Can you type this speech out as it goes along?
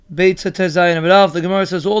Beit Tezayin Abadav. The Gemara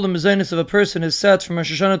says all the mezainis of a person is set from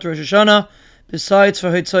Rosh Hashanah to Rosh Hashanah, besides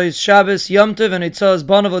for Hitzah's Shabbos, Yom Tov, and Hitzah's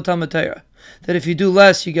Banav L'Talmud. That if you do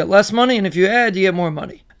less, you get less money, and if you add, you get more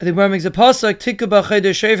money. And the Gemara makes a pasuk, Tikku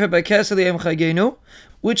b'Chayder Shefer by Keseli Em Chagenu.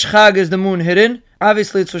 Which Chag is the moon hidden?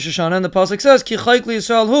 Obviously it's Rosh Hashanah, and the pasuk says, Ki Chayk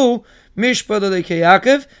Yisrael Hu Mishpah L'Lekei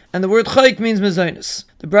Yaakov, and the word Chayk means mezainis.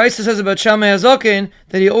 The Brisa says about Shammai Hazaken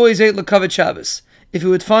that he always ate L'Kavod Shabbos. If he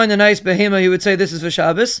would find a nice behema, he would say this is for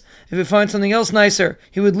Shabbos. If he would find something else nicer,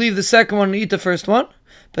 he would leave the second one and eat the first one.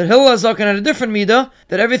 But Hillel Hazaken had a different midah,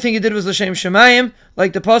 that everything he did was L'Shem Shemayim,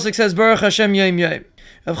 like the pasuk says, Baruch Hashem Yom Yom.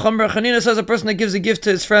 Rav Chama bar Chanina says a person that gives a gift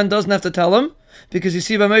to his friend doesn't have to tell him, because you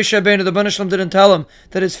see by Moshe Rabbeinu, the Rebbeinu Shalom didn't tell him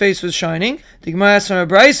that his face was shining. The Gemara asks from a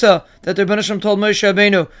Brisa that the Rebbeinu Shalom told Moshe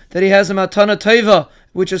Rabbeinu that he has a Matana Teva,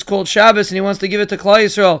 which is called Shabbos, and he wants to give it to Klal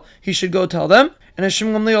Yisrael, he should go tell them. And Hashem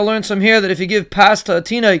Gamliel learns from here that if you give pas to a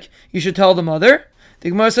tinaik, you should tell the mother. The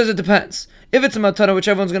Gemara says it depends. If it's a matana which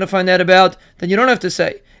everyone's going to find out about, then you don't have to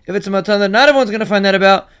say. If it's a matana that not everyone's going to find out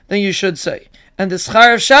about, then you should say. And the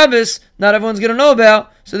schar of Shabbos, not everyone's going to know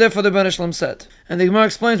about, so therefore the Rebbeinu Shalom said. And the Gemara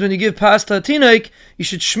explains when you give pas to a tinaik, you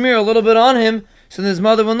should smear a little bit on him, so that his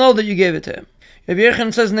mother will know that you gave it to him. Rabbi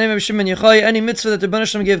Yechon says in the name of Shimon Yochai, any mitzvah that the Rebbeinu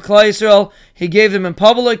Shalom gave Klal Yisrael, he gave them in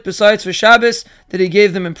public, besides for Shabbos, that he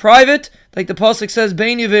gave them in private, like the pasuk says,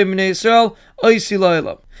 Bein Yivei B'nei Yisrael, Oisi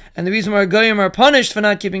Lo'elam. And the reason why Goyim are punished for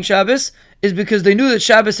not keeping Shabbos is because they knew that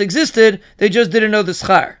Shabbos existed, they just didn't know the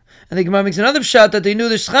schar. And the Gemara makes another shot that they knew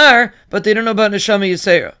the schar, but they don't know about Neshama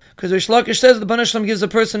Yisera. Because Rish Lakish says the Rebbeinu Shalom gives a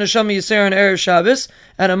person Neshama Yisera on Erev Shabbos,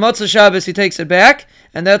 and on Matzah Shabbos he takes it back,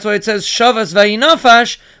 and that's why it says Shavas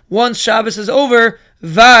Vayinafash, once Shabbos is over,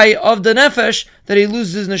 Vay of the Nefesh, that he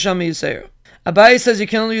loses his Neshama Yisera. Abaye says you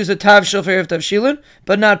can only use a Tav Shil for Erev Tavshilin,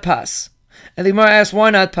 but not Pas. And the Gemara asks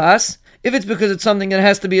why not Pas? If it's because it's something that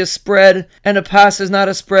has to be a spread, and a pas is not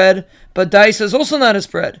a spread, but daisa is also not a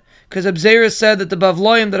spread, because Abzerah said that the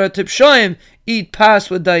bavloim that are tipshoim eat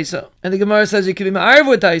pas with daisa, and the Gemara says you can be ma'arv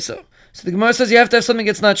with daisa. So the Gemara says you have to have something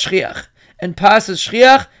that's not shchiach, and pas is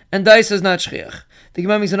shchiach, and daisa is not shchiach. The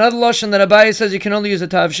Gemara makes another lashon that Abaye says you can only use a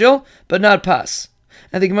tavshil, but not pas.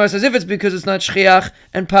 And the Gemara says if it's because it's not shchiach,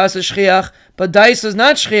 and pas is shchiach, but daisa is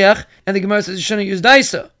not shchiach, and the Gemara says you shouldn't use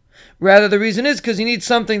daisa. Rather, the reason is because you need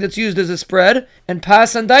something that's used as a spread, and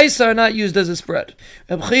pas and daisa are not used as a spread.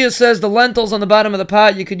 Reb Chia says the lentils on the bottom of the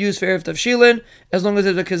pot you could use for Erev Tavshilin, as long as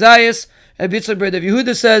there's a kazayas. Reb Yitzchak bar Rav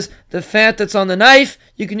Yehuda says the fat that's on the knife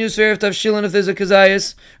you can use for Erev Tavshilin if there's a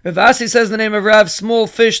kazayas. Rav Asi says the name of Rav, small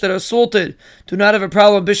fish that are salted do not have a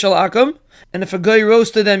problem with bishal akum, and if a guy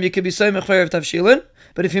roasted them you could be soymech for Erev Tavshilin.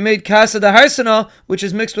 But if you made kasa da harsana, which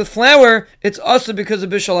is mixed with flour, it's also because of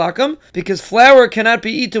bishal akum, because flour cannot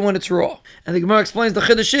be eaten when it's raw. And the Gemara explains the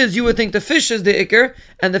chiddush is, you would think the fish is the ikr,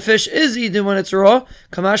 and the fish is eaten when it's raw,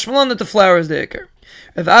 kamash malan that the flour is the ikr.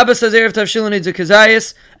 If Abba says Erev Tavshilin needs a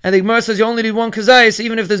kazayas, and the Gemara says you only need one kazayas,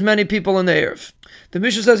 even if there's many people in the Erev. The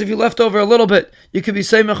Mishnah says if you left over a little bit, you could be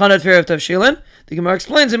seimach on it for Erev Tavshilin. The Gemara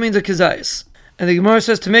explains it means a kazayas. And the Gemara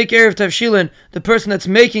says to make Erev Tavshilin, the person that's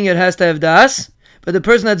making it has to have das, but the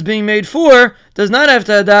person that's being made for does not have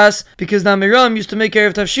to have das, because Namiram used to make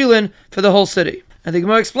Erev Tavshilin for the whole city. And the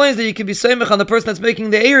Gemara explains that you can be seimach on the person that's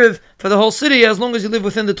making the Erev for the whole city as long as you live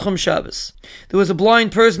within the Tchum Shabbos. There was a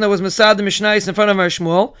blind person that was Masad the Mishnayis in front of Mar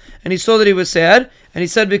Shmuel, and he saw that he was sad, and he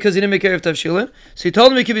said because he didn't make Erev Tavshilin, so he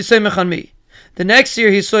told him he could be seimach on me. The next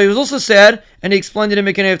year he saw he was also sad, and he explained he didn't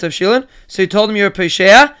make an Erev Tavshilin, so he told him you're a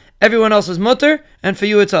Pesheah, everyone else is mutter, and for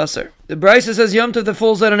you it's aser. The Brisa says Yom Tov that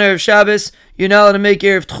falls out on Erev Shabbos, you're not allowed to make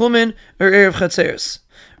Erev Tchumen or Erev Chatzeres.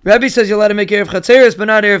 Rabbi says you're allowed to make Erev Chatzeres, but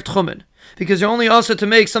not Erev Tchumen, because you're only aser to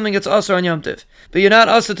make something that's aser on Yom Tov. But you're not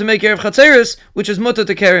aser to make Erev Chatzeres, which is mutter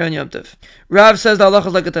to carry on Yom Tov. Rav says the halacha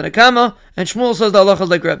is like a Tanakama, and Shmuel says the halacha is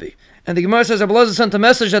like Rabbi. And the Gemara says Rabbi Elazar sent a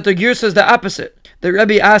message that the Ger says the opposite. The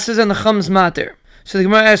Rabbi asks and the Chum's mater. So the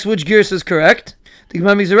Gemara asks which Ger is correct. The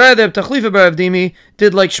Gemara makes a rather Tachlifa bar Avdimi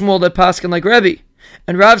did like Shmuel that paskin like Rabbi.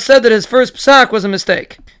 And Rav said that his first psak was a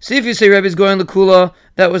mistake. See, if you say Rebbe's going l'kula,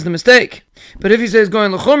 that was the mistake. But if you say he's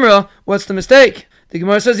going l'chumra, what's the mistake? The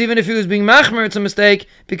Gemara says even if he was being machmer, it's a mistake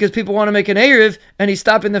because people want to make an erev and he's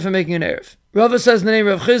stopping them from making an erev. Rava says the name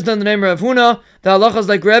of Chisda and the name of Huna, the halacha is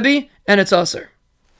like Rebbe, and it's aser.